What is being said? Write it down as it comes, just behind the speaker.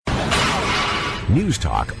News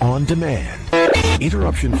Talk on demand.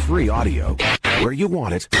 Interruption-free audio where you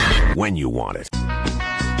want it, when you want it.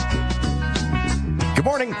 Good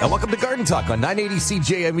morning, and welcome to Garden Talk on 980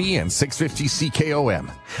 CJME and 650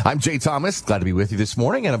 CKOM. I'm Jay Thomas, glad to be with you this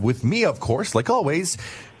morning, and with me, of course, like always,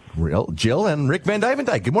 Jill and Rick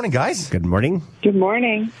vanDuyvendyk. Good morning, guys. Good morning. Good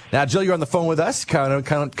morning. Now, Jill, you're on the phone with us, kind of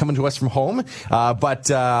coming to us from home. But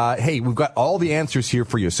hey, we've got all the answers here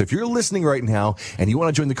for you. So if you're listening right now and you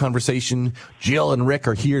want to join the conversation, Jill and Rick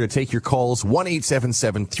are here to take your calls.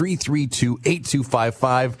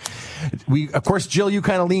 1-877-332-8255. Of course, Jill, you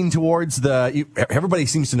kind of lean towards everybody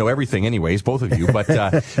seems to know everything anyways, both of you.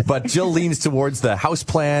 But Jill leans towards the house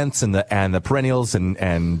plants and the perennials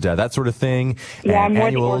and that sort of thing. Yeah, and more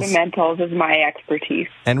annuals. the ornamentals is my expertise.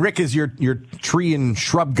 And Rick is your tree and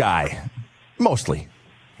shrub guy, mostly.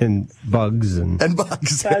 And bugs and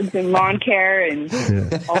Bugs and lawn care and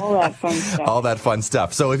all that fun stuff. All that fun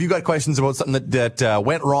stuff. So if you've got questions about something that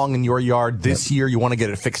went wrong in your yard this year, you want to get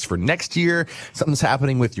it fixed for next year, something's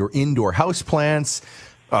happening with your indoor house plants,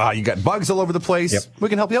 you got bugs all over the place, we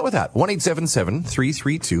can help you out with that.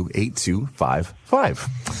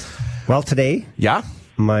 1-877-332-8255. Well, today,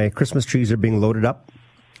 my Christmas trees are being loaded up.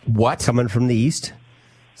 What? Coming from the east.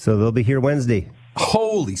 So they'll be here Wednesday.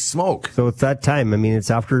 Holy smoke. So it's that time. I mean, it's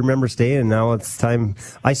after Remembrance Day, and now it's time.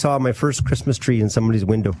 I saw my first Christmas tree in somebody's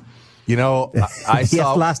window. You know, I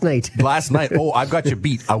saw last night. Last night. Oh, I've got you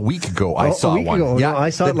beat. A week ago, I saw one. Ago. Yeah, no, I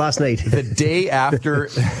saw it last night. The day after,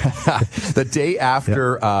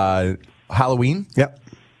 Halloween. Yep.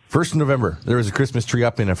 1st of November, there was a Christmas tree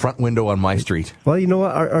up in a front window on my street. Well, you know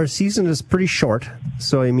what? Our season is pretty short.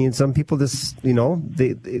 So, I mean, some people just, a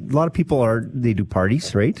lot of people they do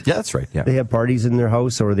parties, right? Yeah, that's right. Yeah. They have parties in their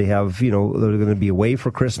house, or they have, they're going to be away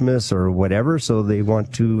for Christmas or whatever. So they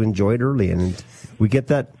want to enjoy it early. And we get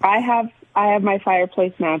that. I have my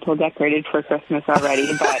fireplace mantle decorated for Christmas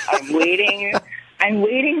already, but I'm waiting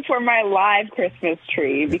for my live Christmas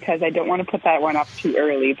tree because I don't want to put that one up too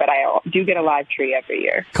early, but I do get a live tree every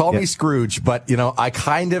year. Call me Scrooge, but, I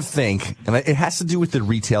kind of think, and it has to do with the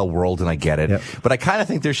retail world, and I get it, but I kind of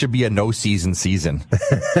think there should be a no-season.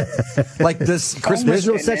 Like, does Christmas... There's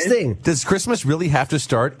no such thing. Does Christmas really have to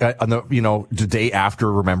start on the day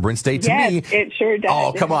after Remembrance Day? To me, it sure does.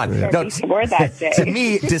 Oh, come on. No, before that day. To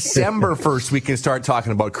me, December 1st, we can start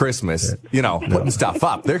talking about Christmas, putting stuff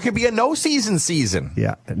up. There could be a no-season.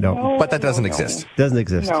 Yeah, no. But that doesn't exist. Doesn't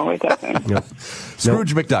exist. No, it doesn't. No.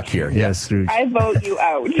 Scrooge McDuck here. Yes, Scrooge. I vote you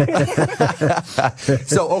out.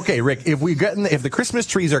 So, okay, Rick, if the Christmas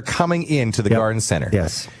trees are coming into the garden center,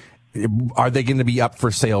 yes, are they going to be up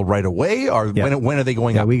for sale right away, or when are they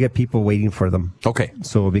going up? We get people waiting for them. Okay.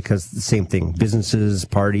 So because the same thing, businesses,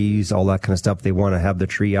 parties, all that kind of stuff, they want to have the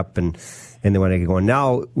tree up and they want to get going.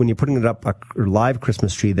 Now, when you're putting it up a live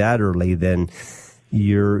Christmas tree that early, then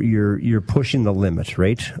you're pushing the limit,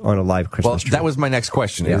 right, on a live Christmas tree. That was my next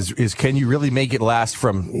question. Yeah. Is can you really make it last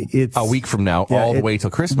from a week from now all the way till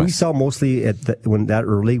Christmas? We sell mostly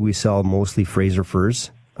we sell mostly Fraser firs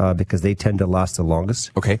because they tend to last the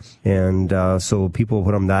longest. Okay. And so people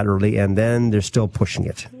put them that early, and then they're still pushing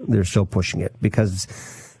it. Because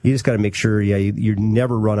you just got to make sure, you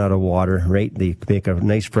never run out of water, right? They make a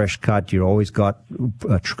nice fresh cut. You always got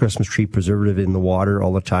a Christmas tree preservative in the water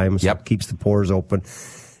all the time, so it keeps the pores open.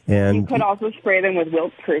 And you could also spray them with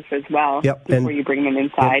wilt-proof as well before you bring them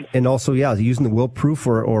inside. And also, using the wilt-proof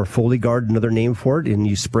or Foliar, another name for it, and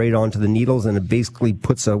you spray it onto the needles, and it basically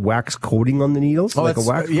puts a wax coating on the needles, like a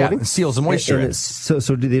wax coating. It seals the moisture in. So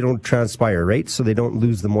they don't transpire, right? So they don't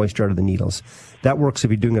lose the moisture out of the needles. That works if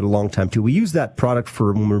you're doing it a long time, too. We use that product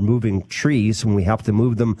for when we're moving trees, when we have to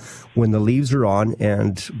move them when the leaves are on,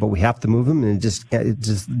 but we have to move them, and it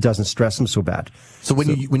just doesn't stress them so bad. So when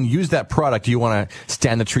you use that product, do you want to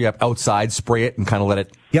stand the tree up outside, spray it, and kind of let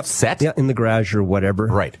it set? Yeah, in the garage or whatever.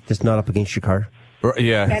 Right. Just not up against your car.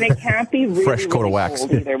 Yeah. And it can't be really, fresh coat of wax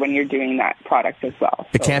cold either when you're doing that product as well.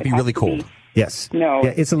 It can't be really cold. Yes. No.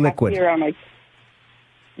 Yeah, it's a liquid.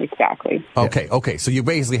 Exactly. Okay. So you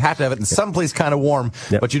basically have to have it in someplace kind of warm,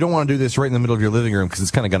 but you don't want to do this right in the middle of your living room because it's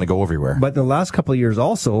kind of going to go everywhere. But in the last couple of years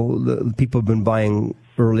also, the people have been buying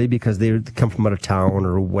early because they come from out of town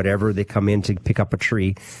or whatever. They come in to pick up a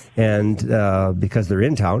tree, and because they're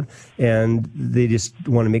in town, and they just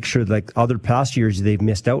want to make sure, like other past years, they've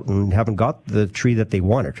missed out and haven't got the tree that they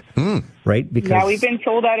wanted. Right? Because we've been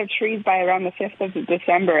sold out of trees by around the 5th of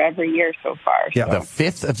December every year so far. Yeah, the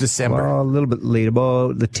 5th of December. Well, a little bit late,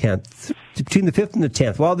 about the 10th. Between the 5th and the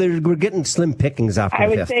 10th. Well, we're getting slim pickings after the 5th.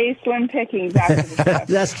 I would say slim pickings after the 5th.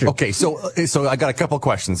 That's true. Okay, so I got a couple of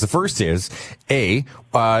questions. The first is, A,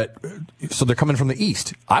 so they're coming from the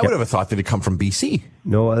east. I would have thought they'd come from BC.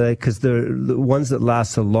 No, because the ones that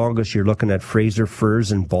last the longest, you're looking at Fraser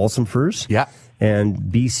firs and balsam firs. Yeah. And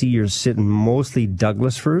BC, you're sitting mostly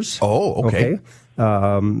Douglas firs. Oh, okay.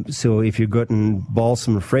 So if you're getting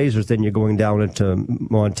balsam and Frasers, then you're going down into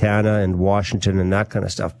Montana and Washington and that kind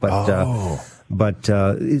of stuff. But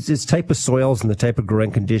it's type of soils and the type of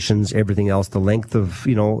growing conditions, everything else, the length of,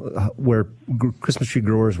 where Christmas tree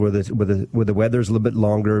growers, where the weather's a little bit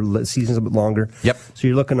longer, season's a bit longer. Yep. So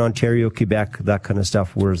you're looking Ontario, Quebec, that kind of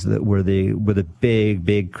stuff, where the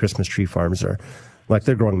big Christmas tree farms are. Like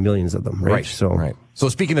they're growing millions of them, right? So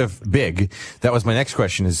speaking of big, that was my next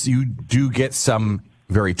question, is you do get some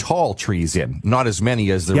very tall trees in, not as many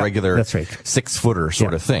as the regular that's right. 6-footer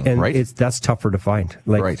sort of thing, and right? That's tougher to find.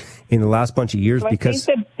 Like in the last bunch of years, So because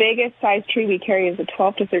I think the biggest size tree we carry is a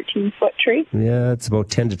 12 to 13 foot tree. yeah, it's about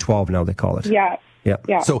 10 to 12 now they call it. Yeah.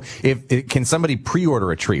 Yeah. So can somebody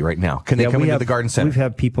pre-order a tree right now? Can they come into the garden center? We've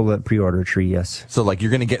had people that pre-order a tree, yes. So like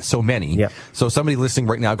you're going to get so many. Yeah. So somebody listening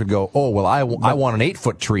right now could go, oh, well, I want an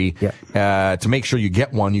 8-foot tree. Yeah. To make sure you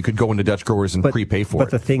get one, you could go into Dutch Growers and prepay for it.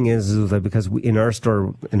 But the thing is that because in our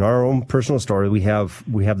store, in our own personal store, we have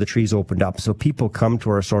the trees opened up. So people come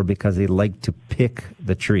to our store because they like to pick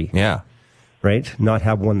the tree. Yeah. Right? Not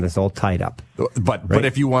have one that's all tied up. But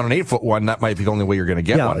if you want an 8-foot one, that might be the only way you're going to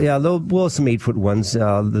get one. Yeah, we'll have some 8-foot ones.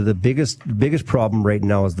 The biggest problem right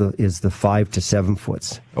now is the 5 to 7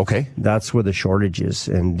 foots. Okay. That's where the shortage is,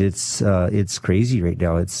 and it's crazy right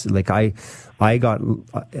now. It's like because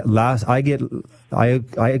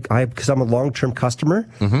I'm a long-term customer,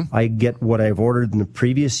 I get what I've ordered in the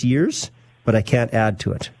previous years, but I can't add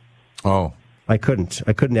to it. Oh. I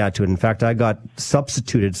couldn't add to it. In fact, I got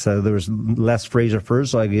substituted, so there was less Fraser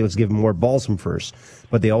firs, so I was given more balsam firs.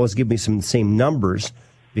 But they always give me some same numbers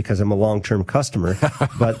because I'm a long-term customer.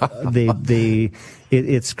 But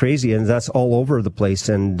it's crazy, and that's all over the place.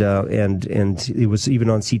 And it was even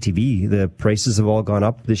on CTV. The prices have all gone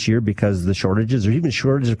up this year because of the shortages. There's even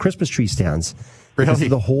shortage of Christmas tree stands. Because of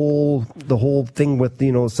the whole thing with,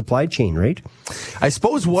 supply chain, right? I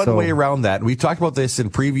suppose one way around that, and we've talked about this in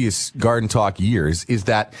previous Garden Talk years, is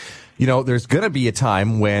that, there's going to be a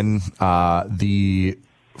time when the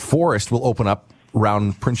forest will open up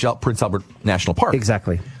around Prince Albert National Park.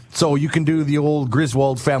 Exactly. So you can do the old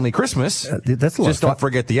Griswold family Christmas. That's a lot of fun. Don't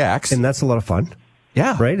forget the axe. And that's a lot of fun.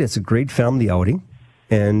 Yeah. Right? It's a great family outing.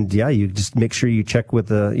 And you just make sure you check with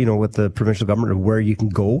the provincial government of where you can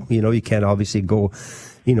go. You can't obviously go,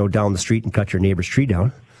 down the street and cut your neighbor's tree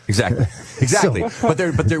down. Exactly. But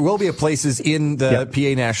there will be places in the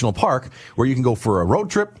PA National Park where you can go for a road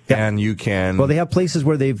trip and you can. Well, they have places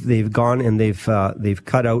where they've gone and they've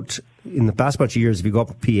cut out. In the past bunch of years, if you go up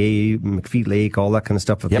to PA, McPhee Lake, all that kind of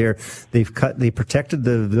stuff up there, they protected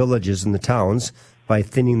the villages and the towns by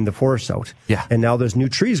thinning the forest out. Yeah. And now there's new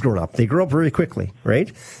trees growing up. They grow up very quickly, right?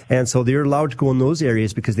 And so they're allowed to go in those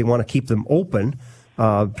areas because they want to keep them open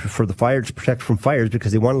for the fire, to protect from fires,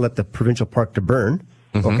 because they want to let the provincial park to burn,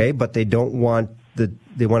 okay? But they don't want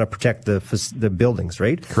they want to protect the buildings,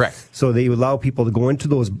 right? Correct. So they allow people to go into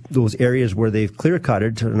those areas where they've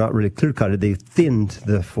clear-cutted, or not really clear-cutted, they've thinned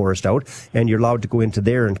the forest out, and you're allowed to go into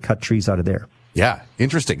there and cut trees out of there. Yeah,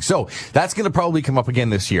 interesting. So that's going to probably come up again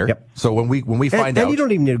this year. Yep. So when we find out, and you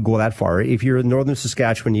don't even need to go that far. If you're in northern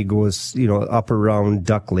Saskatchewan, you go up around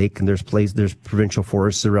Duck Lake, and there's provincial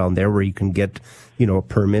forests around there where you can get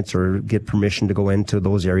permits or get permission to go into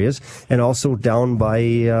those areas, and also down by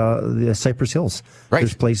the Cypress Hills. Right.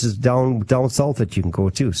 There's places down south that you can go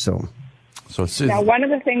to. Now, one of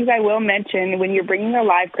the things I will mention, when you're bringing a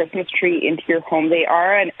live Christmas tree into your home, they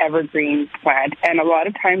are an evergreen plant, and a lot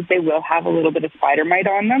of times they will have a little bit of spider mite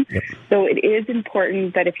on them. Yep. So it is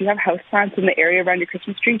important that if you have houseplants in the area around your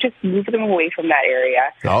Christmas tree, just move them away from that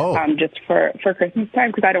area. Just for Christmas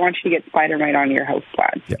time, because I don't want you to get spider mite on your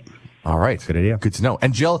houseplants. Yep. All right. Good idea. Good to know.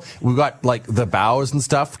 And Jill, we've got like the boughs and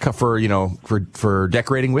stuff for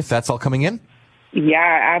decorating with. That's all coming in?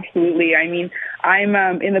 Yeah, absolutely. I mean, I'm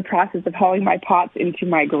in the process of hauling my pots into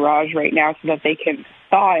my garage right now so that they can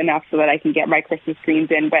thaw enough so that I can get my Christmas greens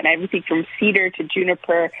in. But everything from cedar to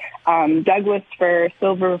juniper, Douglas fir,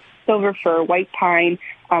 silver fir, white pine.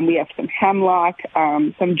 We have some hemlock,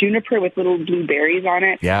 some juniper with little blue berries on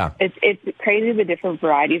it. Yeah. It's crazy the different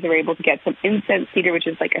varieties are able to get. Some incense cedar, which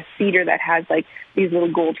is like a cedar that has like these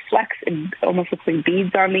little gold flecks. It almost looks like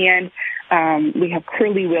beads on the end. We have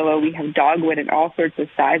curly willow. We have dogwood in all sorts of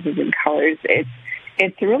sizes and colors.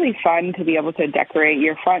 it's really fun to be able to decorate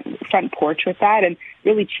your front porch with that and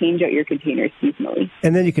really change out your containers seasonally.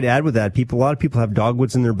 And then you could add with that, a lot of people have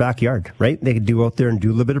dogwoods in their backyard, right? They could do out there and do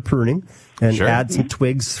a little bit of pruning and add some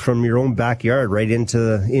twigs from your own backyard right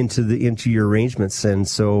into your arrangements. And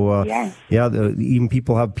so, even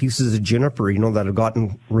people have pieces of juniper, that have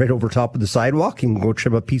gotten right over top of the sidewalk. You can go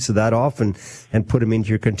trim a piece of that off and put them into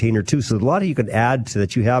your container too. So a lot of you can add to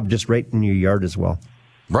that you have just right in your yard as well.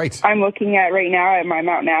 Right. I'm looking at right now at my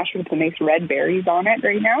mountain ash with the nice red berries on it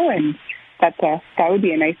right now, and that would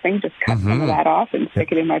be a nice thing. Just cut some of that off and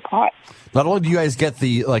stick it in my pot. Not only do you guys get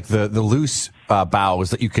the loose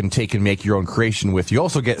boughs that you can take and make your own creation with, you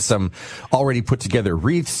also get some already put together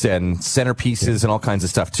wreaths and centerpieces and all kinds of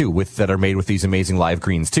stuff too, that are made with these amazing live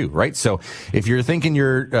greens too, right? So if you're thinking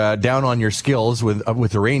you're down on your skills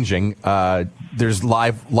with arranging, there's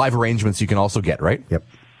live arrangements you can also get, right? Yep.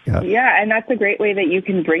 Yeah, and that's a great way that you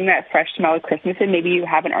can bring that fresh smell of Christmas in. Maybe you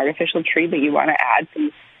have an artificial tree, but you want to add some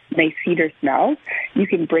nice cedar smells. You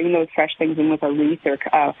can bring those fresh things in with a wreath or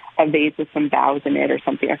a vase with some boughs in it or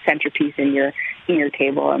something, a centerpiece in your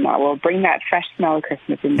table, and that will bring that fresh smell of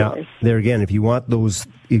Christmas indoors. There again, if you want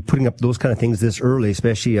you're putting up those kind of things this early,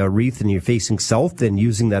 especially a wreath, and you're facing south and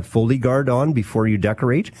using that foley guard on before you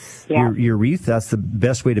decorate your wreath, that's the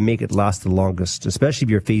best way to make it last the longest, especially if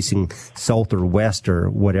you're facing south or west or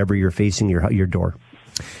whatever you're facing your door.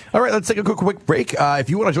 All right, let's take a quick break. If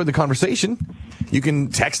you want to join the conversation, you can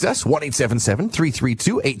text us,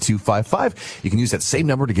 1-877-332-8255. You can use that same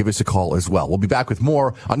number to give us a call as well. We'll be back with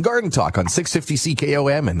more on Garden Talk on 650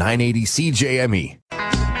 CKOM and 980 CJME.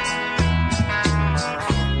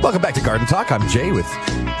 Welcome back to Garden Talk. I'm Jay with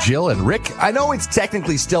Jill and Rick. I know it's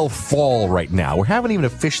technically still fall right now. We haven't even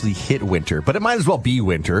officially hit winter, but it might as well be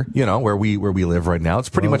winter, where we live right now. It's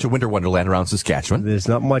pretty much a winter wonderland around Saskatchewan. There's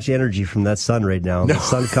not much energy from that sun right now. No. The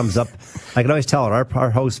sun comes up. I can always tell it. Our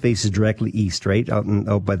house faces directly east, right? Out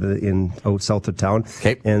south of town.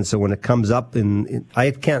 Okay. And so when it comes up I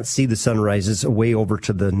can't see the sunrises way over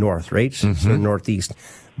to the north, right? So northeast.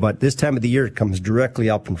 But this time of the year, it comes directly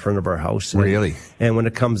up in front of our house. Really? And when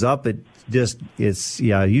it comes up,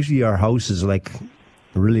 usually our house is like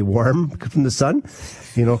really warm from the sun,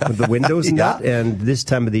 with the windows and that. And this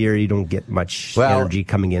time of the year, you don't get much energy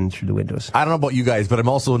coming in through the windows. I don't know about you guys, but I'm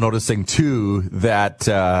also noticing too that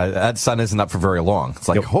that sun isn't up for very long. It's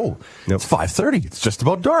like, it's 5:30. It's just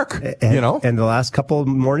about dark, And the last couple of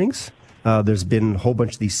mornings, there's been a whole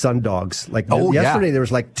bunch of these sun dogs. Yesterday, there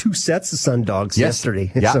was like 2 sets of sun dogs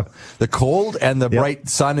yesterday. Yeah. So, the cold and the bright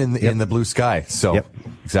sun in the blue sky. So,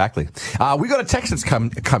 exactly. We got a text that's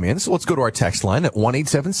come in. So let's go to our text line at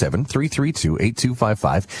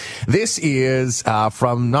 1-877-332-8255. This is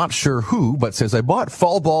from not sure who, but says, I bought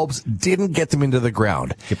fall bulbs, didn't get them into the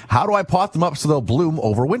ground. How do I pot them up so they'll bloom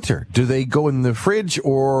over winter? Do they go in the fridge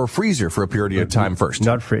or freezer for a period of time first?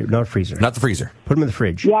 Not freezer. Not the freezer. Put them in the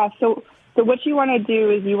fridge. Yeah, so what you want to do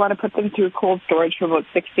is you want to put them through cold storage for about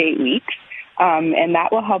 6 to 8 weeks, and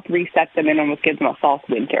that will help reset them and almost give them a false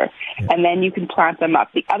winter. Yeah. And then you can plant them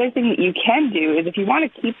up. The other thing that you can do is if you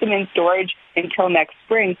want to keep them in storage until next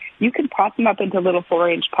spring, you can pot them up into little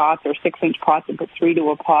 4-inch pots or 6-inch pots and put 3 to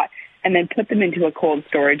a pot, and then put them into a cold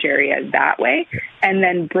storage area that way, and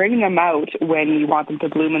then bring them out when you want them to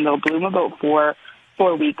bloom, and they'll bloom about 4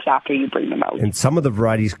 weeks after you bring them out. And some of the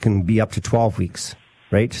varieties can be up to 12 weeks.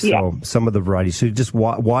 Right? So some of the varieties. So you just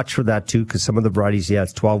watch for that too, because some of the varieties,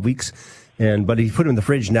 it's 12 weeks. But if you put them in the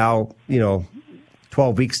fridge now,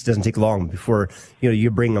 12 weeks doesn't take long before,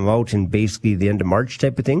 you bring them out in basically the end of March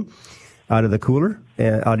type of thing, out of the cooler,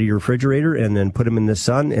 out of your refrigerator, and then put them in the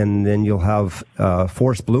sun, and then you'll have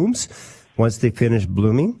forced blooms once they finish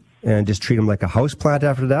blooming, and just treat them like a house plant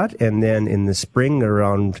after that. And then in the spring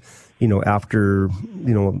around, after,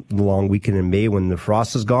 the long weekend in May when the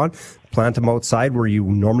frost is gone, plant them outside where you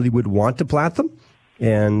normally would want to plant them,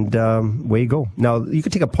 and away you go. Now, you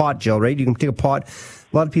can take a pot, Jill, right? You can take a pot.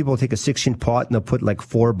 A lot of people take a 6-inch pot and they'll put like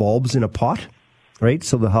 4 bulbs in a pot, right?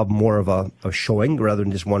 So they'll have more of a showing rather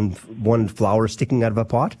than just one flower sticking out of a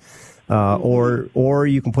pot. Or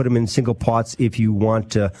you can put them in single pots if you want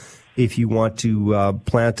to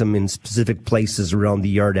plant them in specific places around the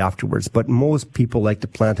yard afterwards. But most people like to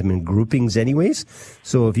plant them in groupings anyways.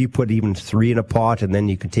 So if you put even 3 in a pot, and then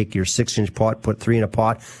you can take your 6-inch pot, put 3 in a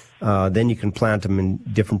pot, then you can plant them in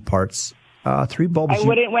different parts. 3 bulbs.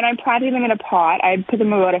 When I'm planting them in a pot, I'd put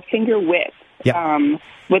them about a finger width.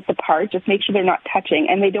 With the part, just make sure they're not touching,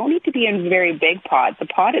 and they don't need to be in very big pots. The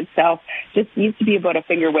pot itself just needs to be about a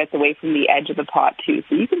finger width away from the edge of the pot too.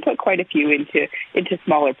 So you can put quite a few into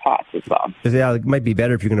smaller pots as well. Yeah, it might be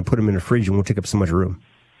better if you're going to put them in a fridge and won't take up so much room.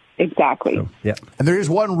 Exactly. So, yeah. And there is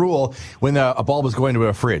one rule when a bulb is going to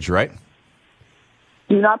a fridge, right?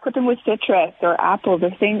 Do not put them with citrus or apples or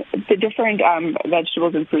the different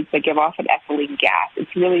vegetables and fruits that give off an ethylene gas.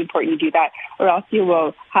 It's really important you do that, or else you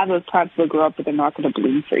will have those plants will grow up, but they're not going to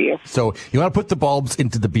bloom for you. So you want to put the bulbs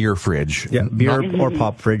into the beer fridge. Yeah, beer or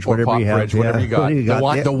pop fridge, or whatever pop you have. fridge, whatever you got.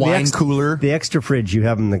 The wine cooler. The extra fridge you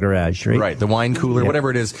have in the garage, right? Right, the wine cooler,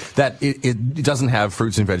 whatever it is, that it doesn't have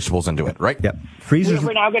fruits and vegetables into it, right? Yeah. Freezers.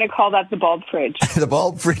 We're now going to call that the bulb fridge. The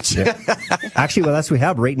bulb fridge. Yeah. Actually, well, that's what we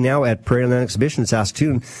have right now at Prairie Land Exhibition in Saskatoon.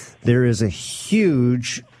 There is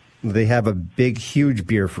they have a big, huge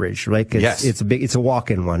beer fridge, right? Yes. It's a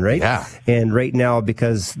walk-in one, right? Yeah. And right now,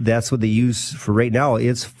 because that's what they use for right now,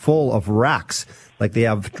 it's full of racks. Like they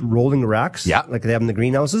have rolling racks. Yeah. Like they have in the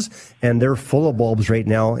greenhouses. And they're full of bulbs right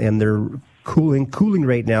now. And they're cooling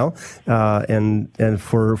right now. And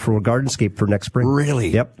for Gardenscape for next spring. Really?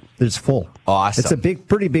 Yep. It's full. Awesome. It's a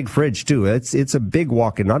pretty big fridge too. It's a big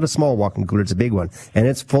walk-in, not a small walk-in cooler. It's a big one. And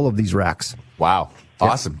it's full of these racks. Wow.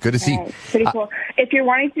 Awesome. Good to see. Pretty cool. If you're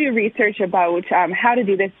wanting to do research about how to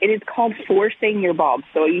do this, it is called forcing your bulbs.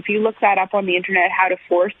 So if you look that up on the internet, how to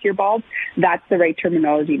force your bulbs, that's the right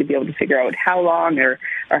terminology to be able to figure out how long or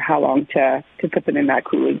how long to put them in that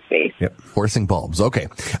cooling space. Yep. Forcing bulbs. Okay.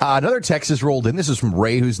 Another text has rolled in. This is from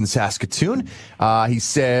Ray, who's in Saskatoon. He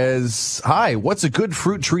says, hi, what's a good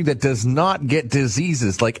fruit tree that does not get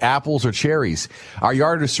diseases like apples or cherries? Our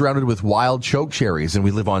yard is surrounded with wild choke cherries, and we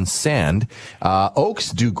live on sand.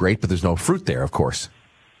 Oaks do great, but there's no fruit there, of course.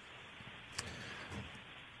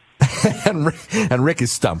 and Rick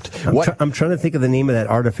is stumped. I'm trying to think of the name of that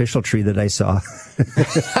artificial tree that I saw.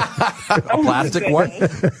 A plastic one?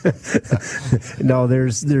 No,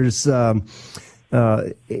 there's in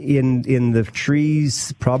the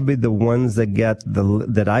trees, probably the ones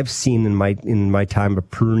that I've seen in my time of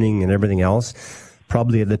pruning and everything else,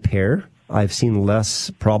 probably the pear. I've seen less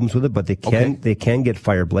problems with it, but they can get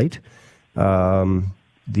fire blight.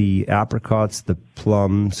 The apricots, the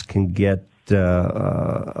plums can get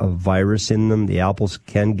a virus in them. The apples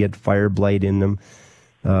can get fire blight in them.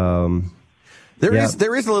 There is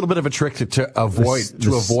a little bit of a trick to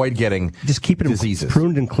avoid getting just keeping diseases. Them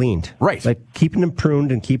pruned and cleaned. Right. Like keeping them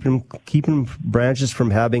pruned and keeping branches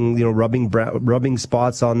from having, rubbing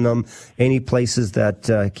spots on them. Any places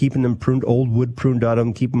that, keeping them pruned, old wood pruned out of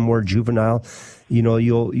them, keep them more juvenile.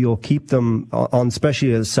 You'll keep them on,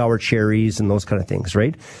 especially sour cherries and those kind of things,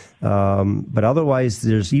 right? But otherwise,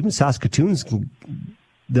 there's even Saskatoons,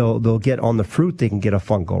 they'll get on the fruit, they can get a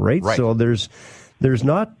fungal, right? Right. So there's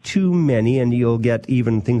not too many, and you'll get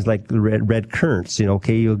even things like the red currants, you'll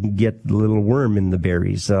get a little worm in the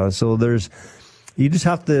berries. You just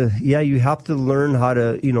have to, you have to learn how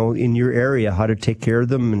to, in your area, how to take care of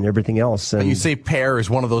them and everything else. And you say pear is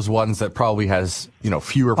one of those ones that probably has,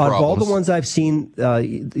 fewer problems. Of all the ones I've seen,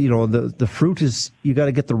 the fruit is, you got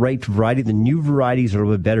to get the right variety. The new varieties are a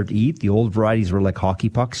little bit better to eat. The old varieties were like hockey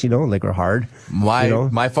pucks, like are hard.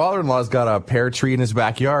 My father-in-law's got a pear tree in his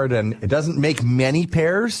backyard, and it doesn't make many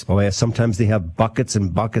pears. Oh yeah, sometimes they have buckets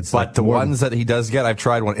and buckets. But the ones that he does get, I've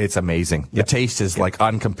tried one. It's amazing. The taste is like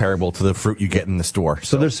uncomparable to the fruit you get in the store.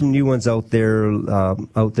 So there's some new ones out there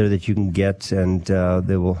that you can get, and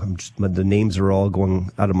the names are all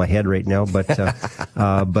going out of my head right now.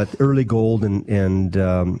 But early gold and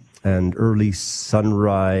early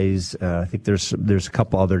sunrise. I think there's a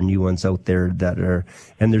couple other new ones out there that are,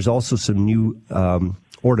 and there's also some new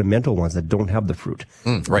ornamental ones that don't have the fruit.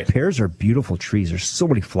 Right. The pears are beautiful trees. There's so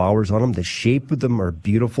many flowers on them. The shape of them are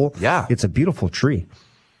beautiful. Yeah, it's a beautiful tree.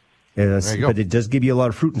 But it does give you a lot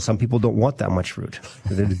of fruit, and some people don't want that much fruit.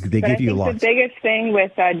 They give you a lot. The biggest thing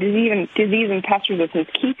with disease and pest resistance,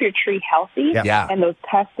 keep your tree healthy, and those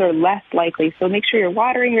pests are less likely. So make sure you're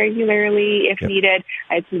watering regularly if needed.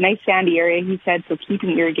 It's a nice sandy area, he said, so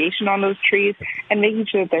keeping irrigation on those trees and making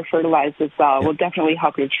sure that they're fertilized as well will definitely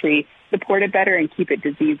help your tree support it better and keep it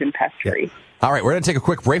disease and pest free. All right, we're going to take a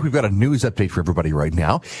quick break. We've got a news update for everybody right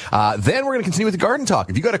now. Then we're going to continue with the garden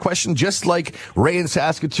talk. If you got a question just like Ray in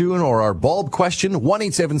Saskatoon or our bulb question,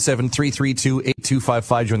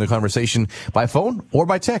 1-877-332-8255. Join the conversation by phone or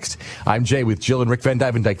by text. I'm Jay with Jill and Rick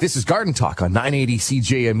vanDuyvendyk. This is Garden Talk on 980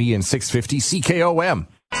 CJME and 650 CKOM.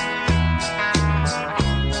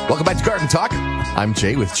 Welcome back to Garden Talk. I'm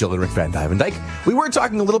Jay with Jill and Rick vanDuyvendyk. We were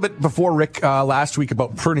talking a little bit before, Rick, last week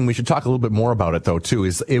about pruning. We should talk a little bit more about it, though, too.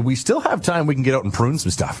 If we still have time, we can get out and prune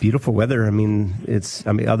some stuff. Beautiful weather. Other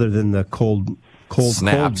than the cold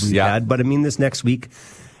snaps we had, but this next week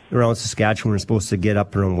around Saskatchewan, we're supposed to get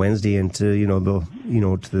up around Wednesday into, to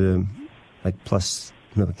the like plus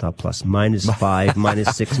 -5,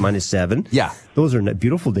 -6, -7. Yeah. Those are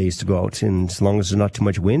beautiful days to go out. And as long as there's not too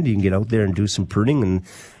much wind, you can get out there and do some pruning. And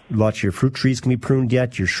lots of your fruit trees can be pruned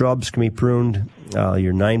yet. Your shrubs can be pruned.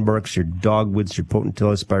 Your 9-barks, your dogwoods, your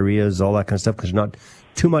potentilla spireas, all that kind of stuff. Because not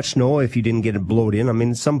too much snow if you didn't get it blowed in. I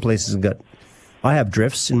mean, some places I have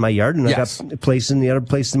drifts in my yard, and Yes. I got places in the other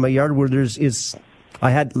places in my yard where I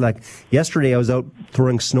had, like, yesterday I was out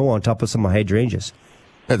throwing snow on top of some of my hydrangeas.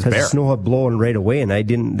 That's Because bare. the snow had blown right away, and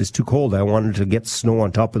it's too cold. I wanted to get snow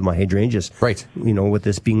on top of my hydrangeas. Right. With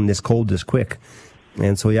this being this cold this quick.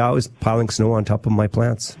 And so, I was piling snow on top of my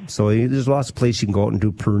plants. So there's lots of places you can go out and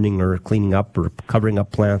do pruning or cleaning up or covering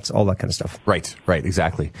up plants, all that kind of stuff. Right,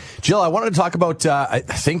 exactly. Jill, I wanted to talk about, I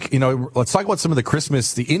think, let's talk about some of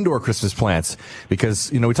the indoor Christmas plants, because,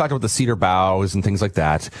 we talked about the cedar boughs and things like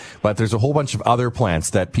that, but there's a whole bunch of other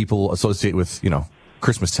plants that people associate with,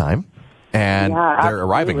 Christmas time, and they're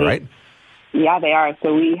arriving, right? Yeah, they are.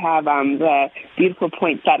 So we have the beautiful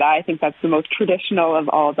poinsettia. I think that's the most traditional of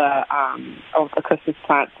all the Christmas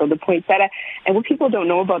plants. So the poinsettia, and what people don't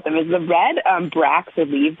know about them is the red bracts or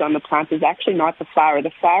leaves on the plant is actually not the flower.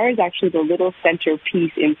 The flower is actually the little center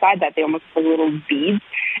piece inside that. They almost look like little beads,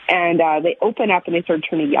 and they open up and they sort of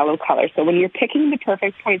turn a yellow color. So when you're picking the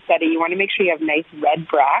perfect poinsettia, you want to make sure you have nice red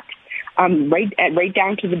bracts. Right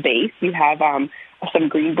down to the base, you have some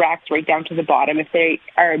green bracts right down to the bottom. If they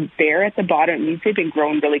are bare at the bottom, it means they've been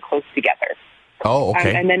grown really close together. Oh,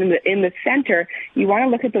 okay. And then in the center, you want to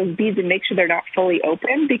look at those beads and make sure they're not fully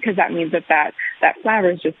open, because that means that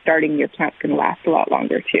flower is just starting. Your plant's going to last a lot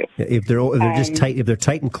longer too. If they're just tight, if they're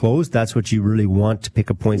tight and closed, that's what you really want to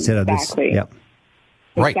pick a poinsettia. Exactly. Yeah.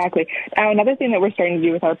 Right. Exactly. Another thing that we're starting to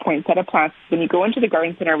do with our poinsettia plants, when you go into the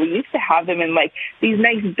garden center, we used to have them in like these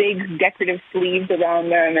nice big decorative sleeves around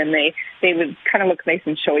them, and they would kind of look nice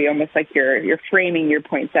and showy, almost like you're framing your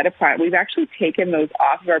poinsettia plant. We've actually taken those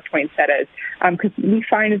off of our poinsettias because we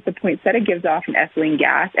find that the poinsettia gives off an ethylene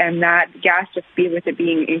gas, and that gas, just with it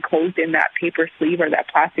being enclosed in that paper sleeve or that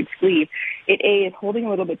plastic sleeve, it A, is holding a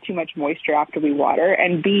little bit too much moisture after we water,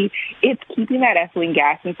 and B, it's keeping that ethylene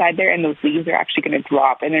gas inside there, and those leaves are actually going to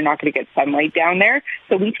drop, and they're not going to get sunlight down there.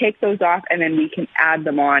 So we take those off, and then we can add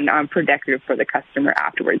them on for decorative for the customer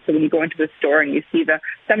afterwards. So when you go into the store and you see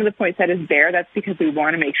some of the poinsettias bare, that's because we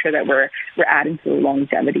want to make sure that we're adding to the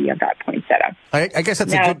longevity of that poinsettia. I guess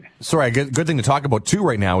that's a good thing to talk about too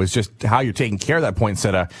right now, is just how you're taking care of that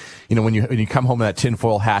poinsettia. When you come home and that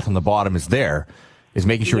tinfoil hat on the bottom is there, is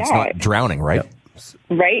making sure it's not drowning, right? Yep.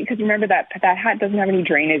 Right, because remember that hat doesn't have any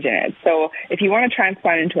drainage in it. So if you want to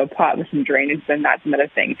transplant it into a pot with some drainage, then that's another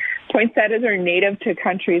thing. Poinsettias are native to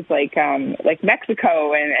countries like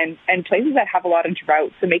Mexico and places that have a lot of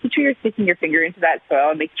drought. So making sure you're sticking your finger into that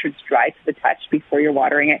soil and making sure it's dry to the touch before you're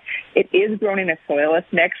watering it. It is grown in a soilless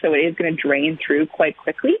mix, so it is going to drain through quite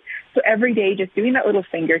quickly. So every day, just doing that little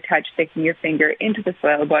finger touch, sticking your finger into the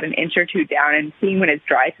soil about an inch or two down and seeing when it's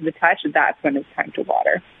dry to the touch, that's when it's time to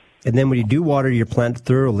water. And then when you do water your plant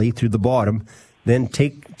thoroughly through the bottom, then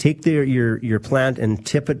take your plant and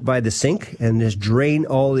tip it by the sink and just drain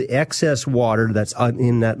all the excess water that's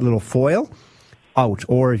in that little foil out.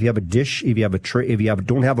 Or if you have a dish, if you have a tray,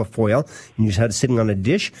 don't have a foil and you just have it sitting on a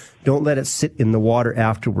dish, don't let it sit in the water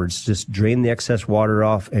afterwards. Just drain the excess water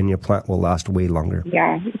off, and your plant will last way longer.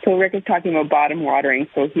 Yeah. So Rick is talking about bottom watering.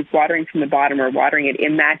 So he's watering from the bottom, or watering it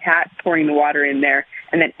in that hat, pouring the water in there,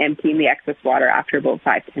 and then emptying the excess water after about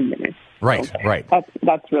 5-10 minutes. Right. So right.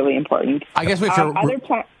 That's really important. I guess we have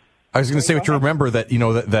to. I was going to say, we have to remember that,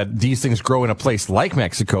 that these things grow in a place like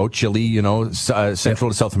Mexico, Chile, Central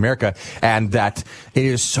to South America, and that it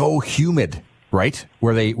is so humid, right?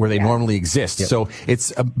 Where they normally exist. Yep. So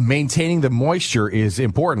it's maintaining the moisture is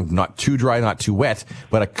important. Not too dry, not too wet,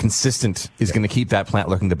 but a consistent is going to keep that plant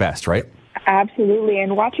looking the best, right? Absolutely.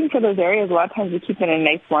 And watching for those areas, a lot of times we keep it in a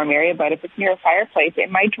nice warm area, but if it's near a fireplace, it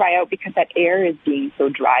might dry out because that air is being so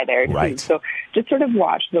dry there too. Right. So just sort of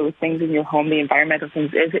watch those things in your home, the environmental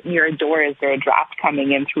things. Is it near a door? Is there a draft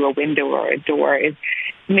coming in through a window or a door? Is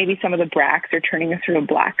maybe some of the bracts are turning a sort of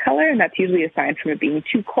black color, and that's usually a sign from it being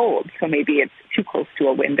too cold. So maybe it's too close to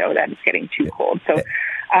a window that it's getting too cold. So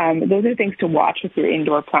those are things to watch with your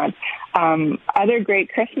indoor plants. Other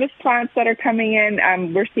great Christmas plants that are coming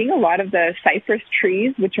in, we're seeing a lot of the cypress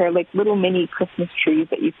trees, which are like little mini Christmas trees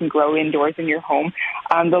that you can grow indoors in your home.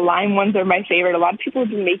 The lime ones are my favorite. A lot of people have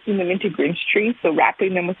been making them into Grinch trees, so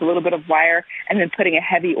wrapping them with a little bit of wire and then putting a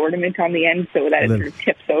heavy ornament on the end so that it sort of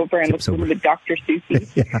tips over and looks a little bit Dr. Seussy.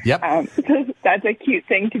 Yep. So that's a cute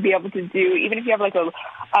thing to be able to do, even if you have like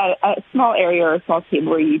a small area or a small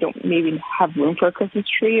table where you don't maybe have room for a Christmas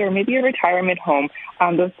tree, or maybe a retirement home.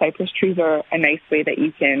 Those cypress trees are a nice way that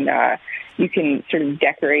you can you can sort of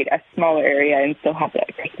decorate a smaller area and still have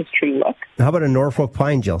that Christmas tree look. How about a Norfolk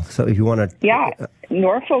pine, Jill? So if you want to... Yeah,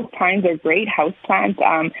 Norfolk pines are great house plants.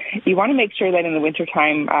 You want to make sure that in the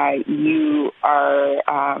wintertime you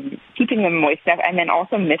are keeping them moist enough, and then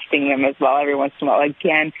also misting them as well every once in a while.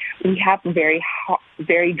 Again, we have very hot,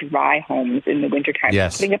 very dry homes in the wintertime.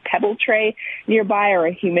 Yes. Putting a pebble tray nearby or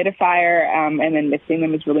a humidifier and then misting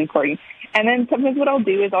them is really important. And then sometimes what I'll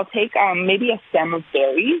do is I'll take maybe a stem of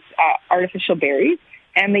berries, artificial berries,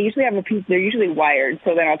 and they usually have a piece, they're usually wired,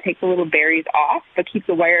 so then I'll take the little berries off, but keep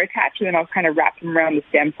the wire attached, and then I'll kind of wrap them around the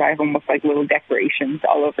stem, so I have almost like little decorations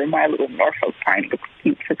all over my little Norfolk pine. It looks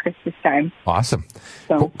cute for Christmas time. Awesome.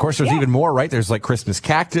 So, Of course, there's even more, right? There's like Christmas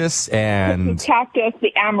cactus and... Christmas cactus,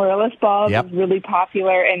 the amaryllis bulb is really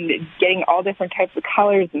popular, and getting all different types of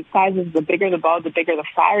colors and sizes. The bigger the bulb, the bigger the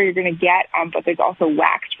flower you're going to get, but there's also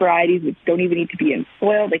waxed varieties which don't even need to be in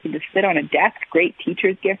soil. They can just sit on a desk, great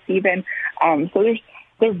teacher's gifts even. So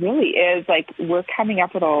there really is, like, we're coming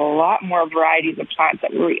up with a lot more varieties of plants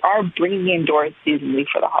that we are bringing indoors seasonally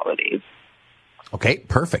for the holidays. Okay,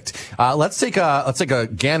 perfect. Let's take a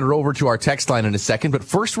gander over to our text line in a second, but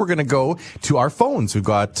first we're going to go to our phones. We've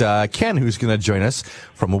got Ken, who's going to join us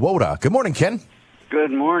from Wota. Good morning, Ken.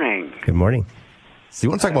 Good morning. Good morning. So you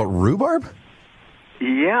want to talk about rhubarb?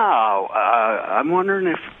 Yeah, I'm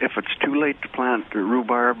wondering if it's too late to plant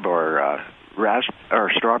rhubarb or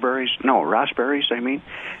strawberries. No, raspberries. I mean,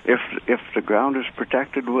 if the ground is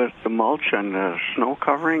protected with the mulch and the snow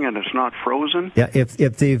covering and it's not frozen. Yeah,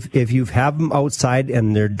 if you have them outside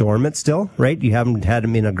and they're dormant still, right? You haven't had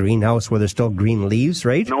them in a greenhouse where there's still green leaves,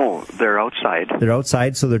 right? No, they're outside. They're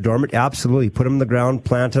outside, so they're dormant. Absolutely, put them in the ground,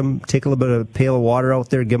 plant them, take a little bit of a pail of water out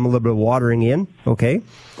there, give them a little bit of watering in. Okay.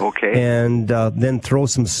 Okay. And then throw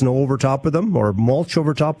some snow over top of them or mulch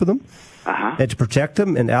over top of them. And to protect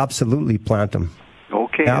them, and absolutely plant them.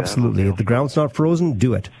 Okay. Absolutely. If the ground's not frozen,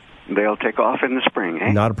 do it. They'll take off in the spring,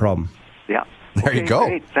 eh? Not a problem. Yeah. There you go.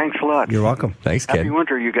 Great. Thanks a lot. You're welcome. Thanks, Ken. Happy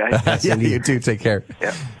winter, you guys. Yeah, you too. Take care.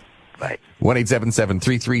 Yeah. Bye.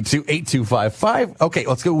 1-877-332-8255. Okay,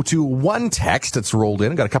 let's go to one text that's rolled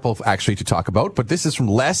in. I've got a couple actually to talk about, but this is from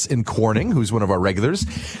Les in Corning, who's one of our regulars.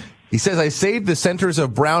 He says, I saved the centers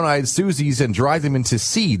of brown-eyed Susies and dried them into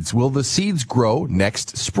seeds. Will the seeds grow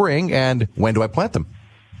next spring, and when do I plant them?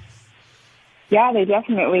 Yeah, they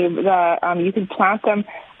definitely, you can plant them.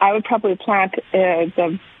 I would probably plant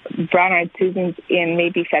the brown-eyed Susans in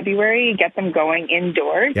maybe February, get them going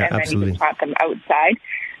indoors, and then you can plant them outside.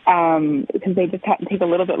 Because they just take a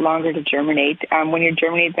little bit longer to germinate. When you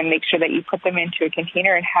germinate them, make sure that you put them into a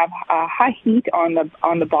container and have high heat on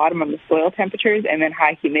the bottom of the soil temperatures, and then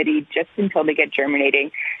high humidity just until they get germinating.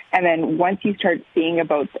 And then once you start seeing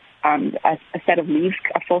about a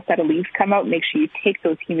full set of leaves come out, make sure you take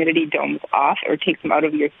those humidity domes off or take them out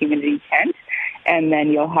of your humidity tent, and then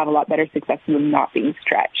you'll have a lot better success in them not being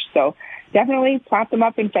stretched. So definitely plant them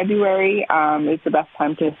up in February. It's the best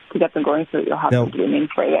time to get them going so that you'll have them blooming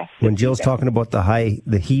for this. When Jill's talking about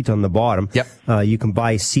the heat on the bottom, yep. You can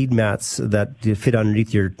buy seed mats that fit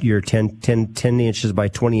underneath your 10 inches by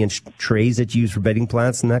 20 inch trays that you use for bedding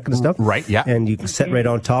plants and that kind of stuff. Right, yeah. And you can set right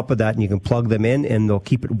on top of that and you can plug them in and they'll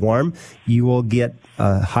keep it warm. You will get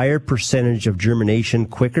a higher percentage of germination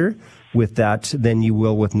quicker with that than you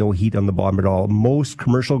will with no heat on the bottom at all. Most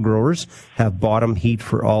commercial growers have bottom heat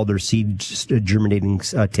for all their seed germinating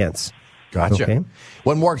tents. Gotcha. Okay.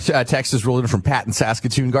 One more text is rolled in from Pat in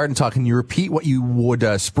Saskatoon Garden. Can you repeat what you would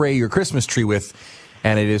spray your Christmas tree with?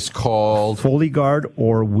 And it is called Foliagard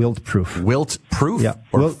or wilt proof. Wilt proof? Yeah.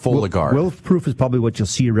 Or Foliagard? Wilt proof is probably what you'll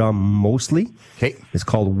see around mostly. Okay. It's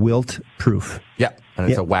called wilt proof. Yeah. And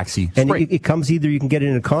it's a waxy spray. And it comes either, you can get it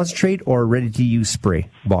in a concentrate or a ready-to-use spray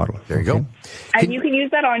bottle. There you go. And you can use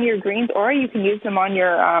that on your greens, or you can use them on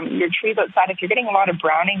your trees outside. If you're getting a lot of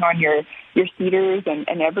browning on your cedars and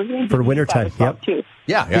evergreens. For wintertime, yep. Too.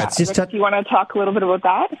 Yeah. It's just do you want to talk a little bit about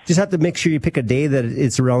that? Just have to make sure you pick a day that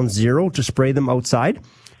it's around 0 to spray them outside.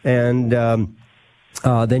 And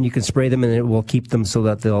then you can spray them and it will keep them so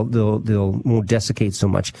that they'll won't desiccate so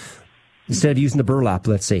much. Instead of using the burlap,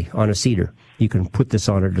 let's say, on a cedar, you can put this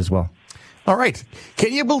on it as well. All right.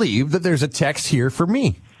 Can you believe that there's a text here for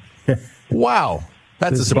me? Wow.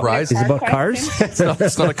 That's a surprise. Is it about cars? It's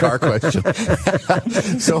not a car question.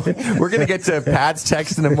 So we're going to get to Pat's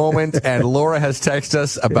text in a moment, and Laura has texted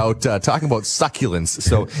us about talking about succulents.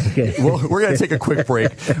 So we're going to take a quick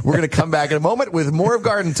break. We're going to come back in a moment with more of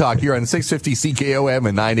Garden Talk here on 650 CKOM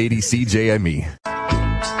and 980 CJME.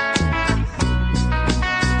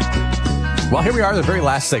 Well, here we are, the very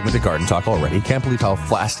last segment of Garden Talk already. Can't believe how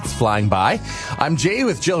fast it's flying by. I'm Jay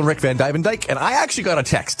with Jill and Rick vanDuyvendyk, and I actually got a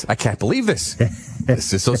text. I can't believe this.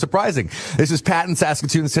 This is so surprising. This is Pat in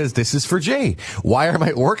Saskatoon that says, this is for Jay. Why are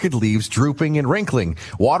my orchid leaves drooping and wrinkling?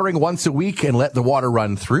 Watering once a week and let the water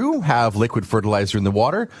run through. Have liquid fertilizer in the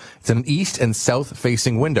water. It's an east and south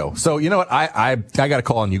facing window. So, you know what? I got to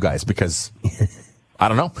call on you guys because... I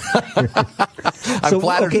don't know. I'm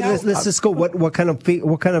flattered. Okay, let's just go. What kind of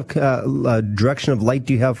direction of light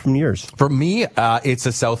do you have from yours? For me, it's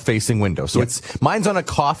a south-facing window. So mine's on a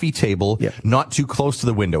coffee table, not too close to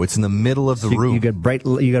the window. It's in the middle of the room. You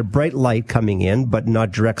got bright light coming in, but not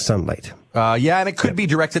direct sunlight. And it could be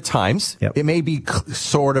direct at times. It may be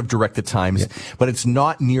sort of direct at times, but it's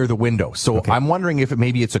not near the window. So I'm wondering if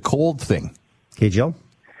maybe it's a cold thing. Okay, Jill?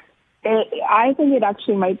 I think it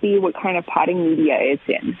actually might be what kind of potting media it's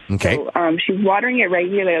in. Okay. So, she's watering it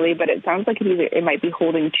regularly, but it sounds like it might be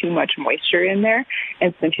holding too much moisture in there.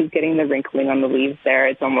 And since she's getting the wrinkling on the leaves there,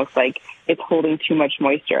 it's almost like it's holding too much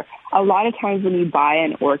moisture. A lot of times when you buy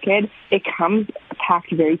an orchid, it comes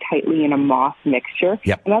packed very tightly in a moss mixture.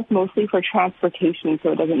 Yep. And that's mostly for transportation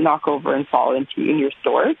so it doesn't knock over and fall in your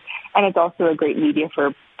stores. And it's also a great media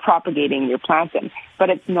for propagating your plants in, but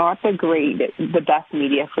it's not the best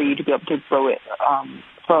media for you to be able to grow it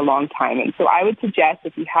for a long time. And so I would suggest,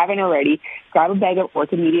 if you haven't already, grab a bag of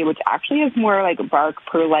orchid media, which actually has more like bark,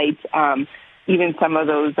 perlite, even some of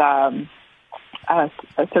those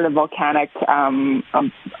sort of volcanic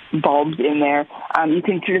bulbs in there. You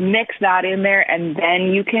can sort of mix that in there, and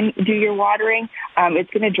then you can do your watering. It's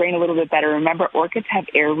going to drain a little bit better. Remember, orchids have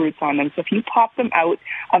air roots on them, so if you pop them out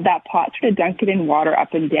of that pot, sort of dunk it in water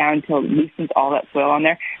up and down until it loosens all that soil on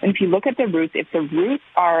there. And if you look at the roots, if the roots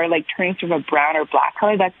are like turning sort of a brown or black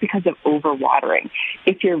color, that's because of overwatering.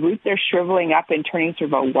 If your roots are shriveling up and turning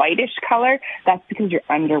sort of a whitish color, that's because you're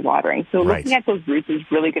underwatering. So looking at those roots is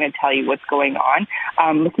really going to tell you what's going on.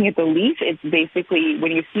 Looking at the leaf, it's basically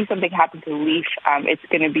when you see something happen to the leaf, it's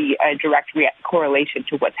going to be a direct correlation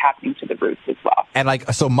to what's happening to the roots as well. And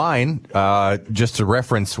so mine, just to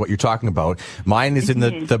reference what you're talking about, mine is in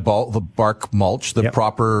the bark mulch, the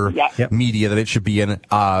proper media that it should be in.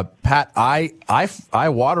 Pat, I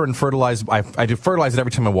water and fertilize. I do fertilize it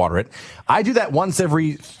every time I water it. I do that once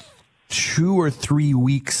every 2 or 3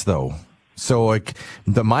 weeks, though. So like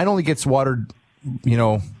mine only gets watered,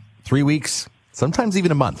 3 weeks. Sometimes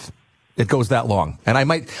even a month. It goes that long. And I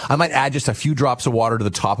might add just a few drops of water to the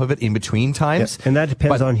top of it in between times. And that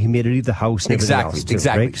depends on humidity of the house and everything else too,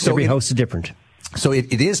 exactly. Right? So every house is different. So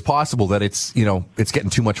it is possible that it's getting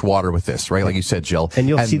too much water with this, right? Like you said, Jill. And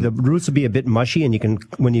you'll see the roots will be a bit mushy, and you can,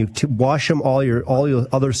 when you wash them, all your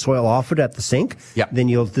other soil off it at the sink, then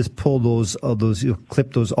you'll just pull you'll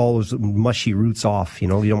clip all those mushy roots off. You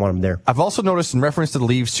don't want them there. I've also noticed in reference to the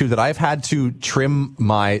leaves too that I've had to trim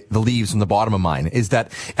the leaves on the bottom of mine, is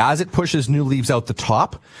that as it pushes new leaves out the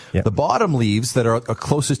top, the bottom leaves that are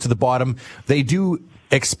closest to the bottom, they do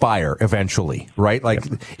expire eventually, right? Like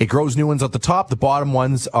it grows new ones at the top, the bottom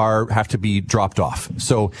ones have to be dropped off.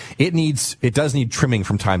 So it does need trimming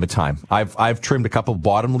from time to time. I've trimmed a couple of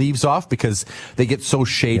bottom leaves off because they get so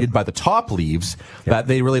shaded by the top leaves that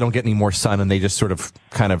they really don't get any more sun, and they just sort of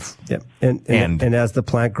kind of And as the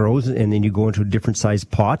plant grows, and then you go into a different size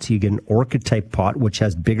pot, you get an orchid type pot which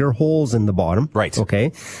has bigger holes in the bottom. Right.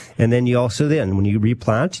 Okay. And then you also when you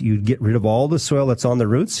replant, you get rid of all the soil that's on the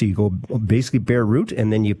roots, so you go basically bare root,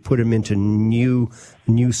 and then you put them into new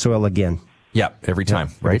soil again. Yeah, every time,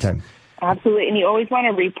 right? Every time. Absolutely, and you always want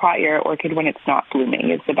to repot your orchid when it's not blooming.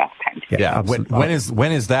 It's the best time to do it.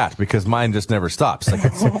 When is that? Because mine just never stops.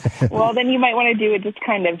 Well, then you might want to do it just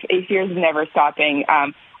kind of, if yours is never stopping,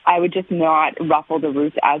 I would just not ruffle the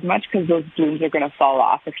roots as much, because those blooms are going to fall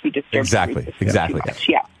off if you disturb the roots too much.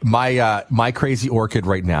 Yeah. My crazy orchid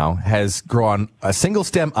right now has grown a single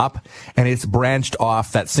stem up, and it's branched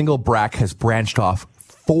off. That single bract has branched off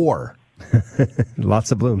 4.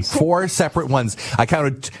 Lots of blooms. 4 separate ones. I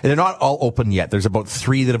counted. They're not all open yet. There's about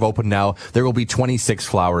 3 that have opened now. There will be 26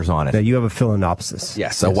 flowers on it. Now you have a phalaenopsis.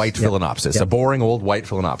 Yes, a white phalaenopsis, a boring old white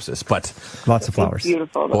phalaenopsis, but lots of flowers. It's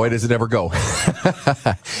beautiful. Boy, does it ever go.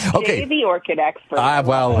 Okay. Jay, the orchid expert.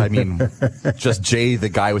 Well, I mean, just Jay, the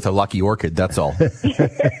guy with a lucky orchid. That's all.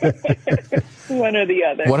 One or the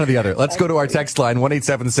other. One or the other. Let's go to our text line,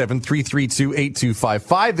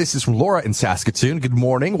 1-877-332-8255. This is from Laura in Saskatoon. Good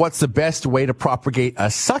morning. What's the best way to propagate a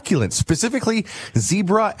succulent, specifically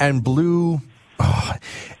zebra and blue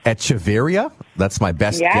echeveria? That's my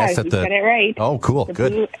best guess at you said it right. Oh, cool. The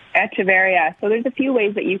Good. blue echeveria. So there's a few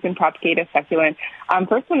ways that you can propagate a succulent.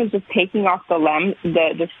 First one is just taking off the leaves,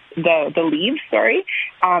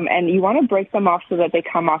 and you want to break them off so that they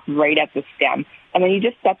come off right at the stem. And then you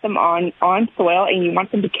just set them on soil, and you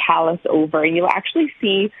want them to callus over. And you'll actually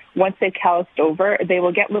see, once they've calloused over, they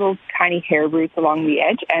will get little tiny hair roots along the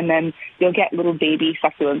edge, and then you'll get little baby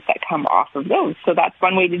succulents that come off of those. So that's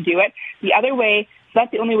one way to do it. The other way, so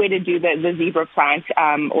that's the only way to do the zebra plant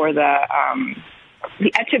or the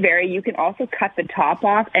echeveria. You can also cut the top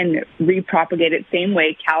off and repropagate it same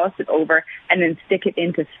way, callus it over, and then stick it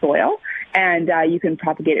into soil. And you can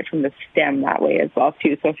propagate it from the stem that way as well,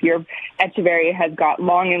 too. So if your echeveria has got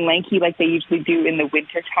long and lanky like they usually do in the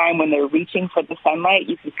winter time when they're reaching for the sunlight,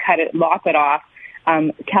 you can cut it, lop it off,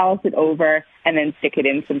 callus it over, and then stick it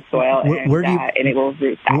in some soil, and it will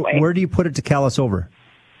root that way. Where do you put it to callus over?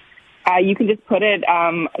 You can just put it,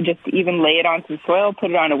 just even lay it on some soil,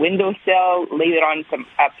 put it on a windowsill, lay it on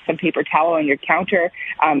some paper towel on your counter.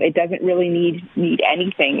 It doesn't really need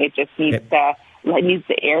anything. It just needs the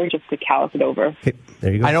air just to callus it over. Okay,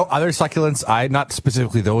 there you go. I know other succulents, not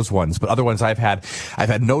specifically those ones, but other ones I've had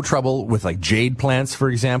no trouble with, like jade plants, for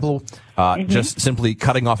example, just simply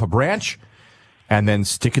cutting off a branch and then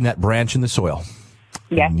sticking that branch in the soil.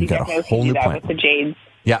 Yes, you got a whole new plant with the jades.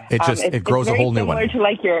 Yeah, it grows a whole new one. It's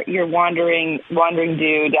similar to like your wandering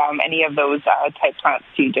dude, any of those type plants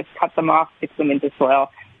too. Just cut them off, stick them into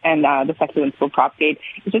soil, and the succulents will propagate.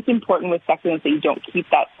 It's just important with succulents that you don't keep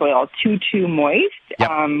that soil too moist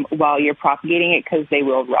while you're propagating it, because they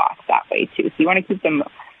will rot that way too. So you want to keep them,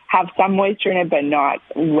 have some moisture in it, but not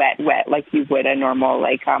wet like you would a normal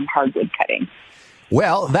hardwood cutting.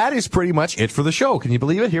 Well, that is pretty much it for the show. Can you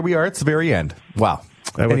believe it? Here we are at the very end. Wow.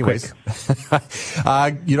 Anyways,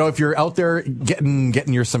 if you're out there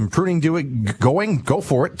getting your some pruning going, go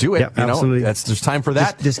for it. Do it. Yeah, absolutely. There's time for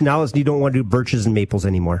that. Just now, you don't want to do birches and maples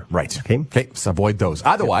anymore. Right. Okay. So avoid those.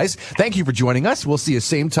 Otherwise, thank you for joining us. We'll see you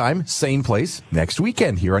same time, same place next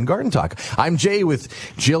weekend here on Garden Talk. I'm Jay with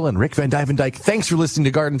Jill and Rick vanDuyvendyk. Thanks for listening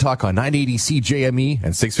to Garden Talk on 980 CJME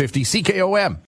and 650 CKOM.